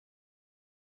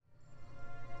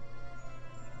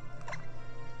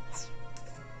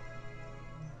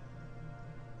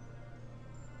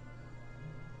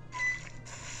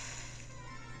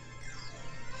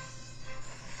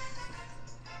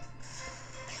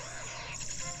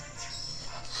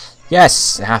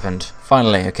Yes, it happened.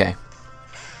 Finally, okay.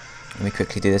 Let me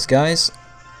quickly do this, guys.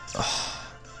 Oh,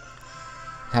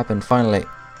 it happened, finally.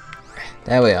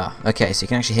 There we are. Okay, so you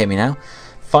can actually hear me now.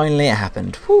 Finally, it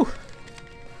happened. Whew.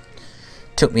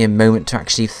 Took me a moment to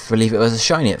actually believe it was a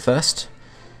shiny at first,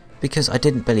 because I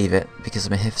didn't believe it, because I've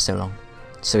been here for so long.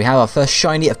 So we have our first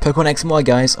shiny of Pokémon X and Y,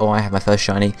 guys. Or I have my first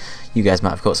shiny. You guys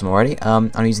might have caught some already.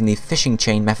 I'm using the fishing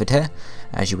chain method here,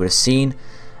 as you would have seen.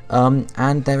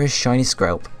 And there is Shiny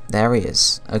Skrelp. There he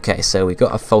is. Okay, so we've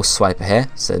got a false swiper here,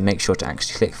 so make sure to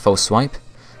actually click false swipe.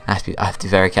 I have to be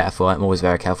very careful. I'm always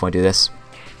very careful when I do this.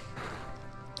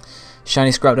 Shiny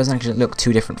Skrelp doesn't actually look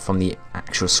too different from the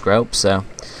actual Skrelp, so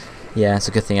yeah, it's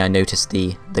a good thing I noticed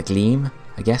the gleam,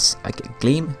 I guess.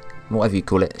 Gleam? Whatever you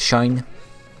call it. Shine?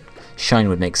 Shine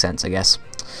would make sense, I guess.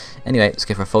 Anyway, let's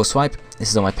go for a false swipe. This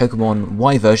is on my Pokemon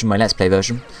Y version, my Let's Play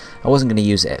version. I wasn't going to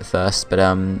use it at first, but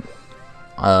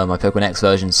my Pokemon X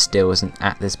version still isn't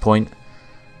at this point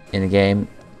in the game,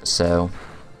 so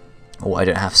I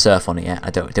don't have Surf on it yet. I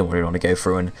don't really want to go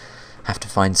through and have to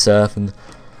find Surf and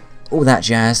all that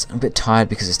jazz. I'm a bit tired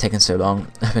because it's taken so long.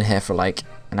 I've been here for like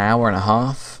an hour and a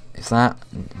half, if that.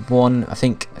 I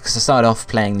think, because I started off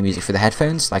playing the music through the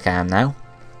headphones, like I am now,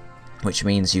 which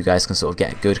means you guys can sort of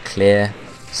get a good, clear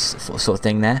sort of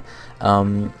thing there.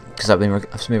 Because I've been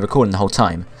recording the whole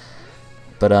time,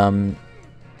 but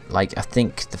like, I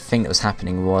think the thing that was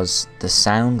happening was the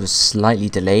sound was slightly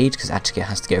delayed because it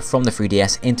has to go from the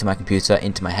 3DS into my computer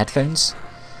into my headphones.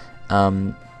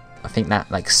 I think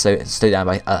that like slowed down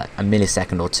by a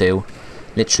millisecond or two,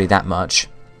 literally that much.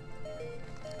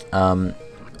 And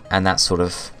that sort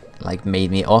of like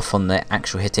made me off on the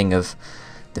actual hitting of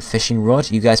the fishing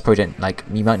rod. You guys probably don't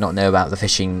you might not know about the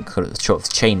fishing sort of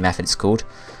chain method it's called,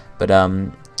 but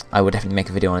I will definitely make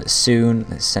a video on it soon.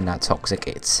 Let's send out Toxic.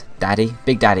 It's Daddy,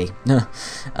 Big Daddy. So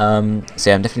yeah, I'm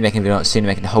definitely making a video on it soon,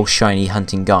 making a whole shiny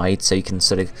hunting guide, so you can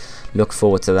sort of look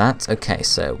forward to that. Okay,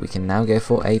 so we can now go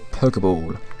for a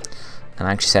Pokeball, and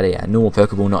I actually said a normal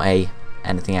Pokeball, not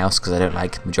anything else, because I don't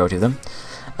like majority of them.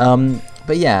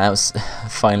 But yeah, that was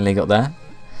finally got there.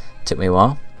 Took me a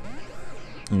while.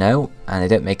 No, and they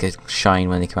don't make a shine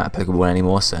when they come out of Pokeball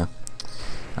anymore, so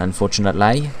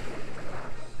unfortunately.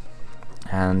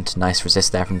 And nice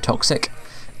resist there from Toxic.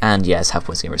 And yes, health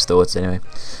points getting restored, so anyway.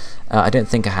 I don't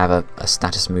think I have a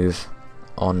status move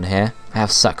on here. I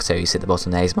have Suck, so you see at the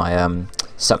bottom there is my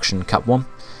Suction Cup one.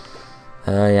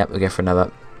 Yeah, we'll go for another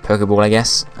Pokeball, I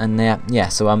guess. And yeah,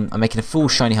 so I'm making a full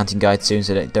shiny hunting guide soon,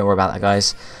 so don't worry about that,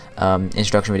 guys.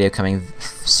 Introduction video coming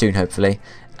soon, hopefully.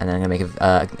 And then I'm going to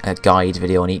make a guide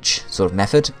video on each sort of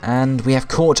method. And we have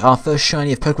caught our first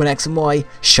shiny of Pokemon X and Y,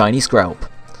 Shiny Skrelp.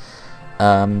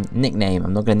 Nickname,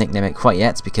 I'm not going to nickname it quite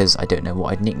yet because I don't know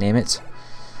what I'd nickname it.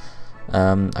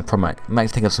 I probably might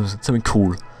think of something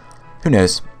cool. Who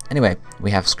knows? Anyway,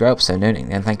 we have Skrelp, so no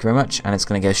nickname, thank you very much. And it's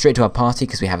going to go straight to our party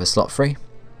because we have a slot free.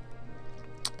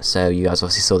 So you guys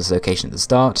obviously saw this location at the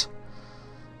start.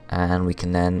 And we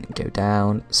can then go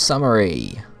down.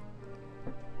 Summary.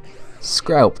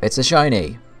 Skrelp, it's a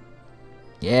shiny.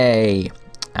 Yay.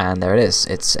 And there it is.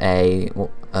 It's a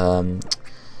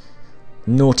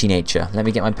naughty nature. Let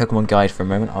me get my Pokemon guide for a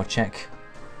moment. I'll check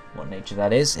what nature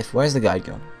that is. Where's the guide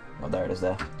gone? Oh, there it is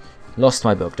there. Lost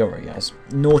my book, don't worry guys.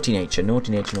 Naughty nature,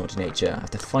 naughty nature, naughty nature. I have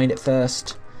to find it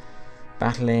first.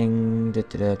 Battling,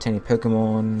 obtaining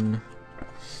Pokemon.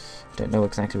 Don't know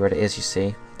exactly where it is, you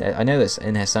see. I know it's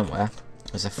in here somewhere.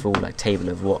 There's a full table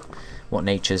of what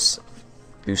natures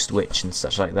boost which and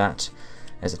such like that.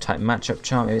 There's a type matchup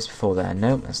chart, maybe it's before there.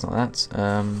 No, that's not that.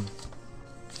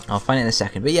 I'll find it in a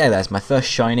second. But yeah, that's my first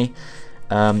shiny.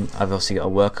 I've obviously got to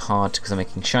work hard because I'm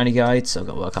making shiny guides, so I've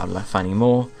got to work hard finding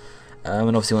more. And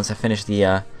obviously once I finish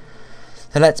the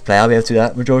Let's Play, I'll be able to do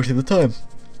that majority of the time.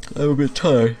 I'm a bit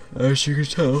tired, as you can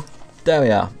tell. There we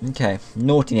are. Okay,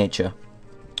 naughty nature.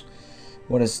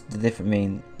 What does the different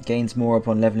mean? Gains more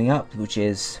upon leveling up, which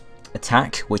is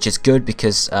attack, which is good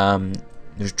because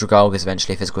Dragalg is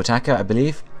eventually a physical attacker, I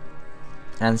believe.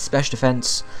 And special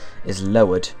defense is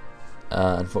lowered,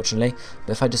 unfortunately.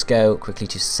 But if I just go quickly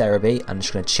to Cerebi, I'm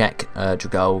just going to check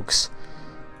Dragalg's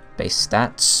base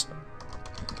stats.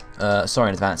 Sorry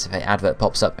in advance if an advert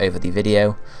pops up over the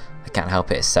video. I can't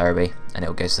help it, it's Cerebi, and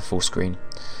it'll go to the full screen.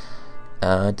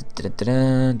 Check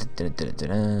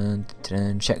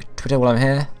Twitter while I'm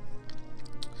here.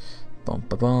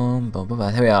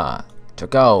 Here we are.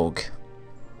 Dragalg.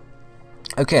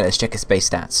 Okay, let's check his base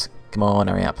stats. Come on,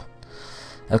 hurry up.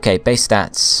 Okay, base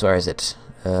stats. Where is it?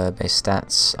 Base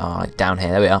stats are down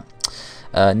here. There we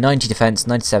are. 90 defense,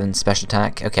 97 special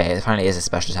attack. Okay, apparently it is a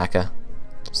special attacker,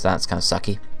 so that's kind of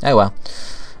sucky. Oh well.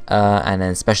 and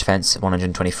then special defense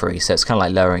 123, so it's kind of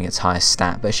like lowering its highest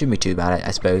stat, but it shouldn't be too bad,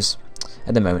 I suppose.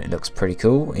 At the moment it looks pretty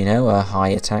cool, you know, a high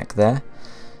attack there.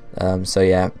 So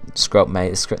yeah, this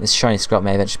shiny Skrelp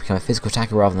may eventually become a physical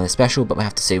attacker rather than a special, but we'll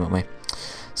have to see, won't we?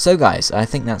 So guys, I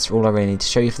think that's all I really need to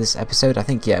show you for this episode. I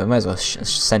think, yeah, we might as well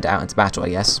send it out into battle, I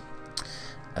guess.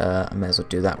 I may as well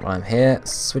do that while I'm here.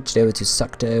 Switch it over to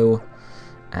Sucto,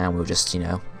 and we'll just, you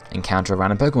know, encounter a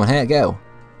random Pokemon. Here we go.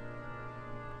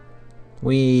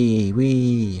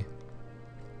 Wee.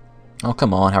 Oh,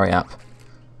 come on, hurry up.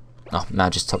 Oh, no,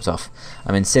 just topped off.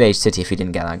 I'm in Silage City if you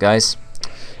didn't get that, guys.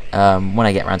 When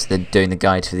I get around to doing the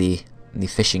guide for the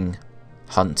fishing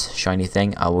hunt shiny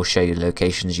thing, I will show you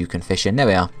locations you can fish in. There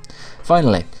we are.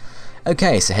 Finally.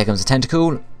 Okay, so here comes the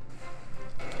Tentacool.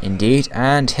 Indeed,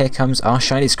 and here comes our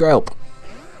Shiny Skrelp.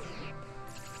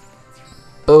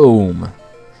 Boom.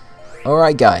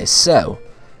 Alright guys, so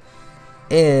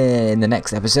in the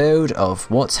next episode of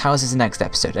how is this the next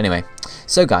episode? Anyway,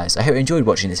 so guys, I hope you enjoyed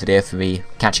watching this video for me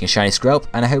catching a Shiny Skrelp,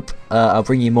 and I hope I'll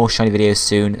bring you more shiny videos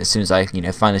soon, as soon as I, you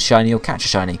know, find a shiny or catch a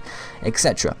shiny,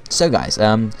 etc. So guys,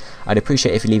 I'd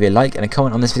appreciate if you leave a like and a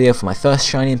comment on this video for my first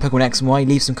shiny in Pokemon X and Y.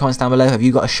 Leave some comments down below. Have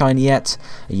you got a shiny yet?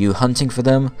 Are you hunting for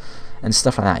them? And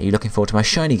stuff like that. Are you looking forward to my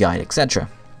shiny guide, etc.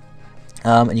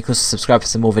 And you can subscribe for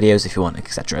some more videos if you want,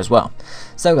 etc. as well.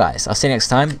 So guys, I'll see you next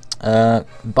time.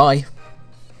 Bye.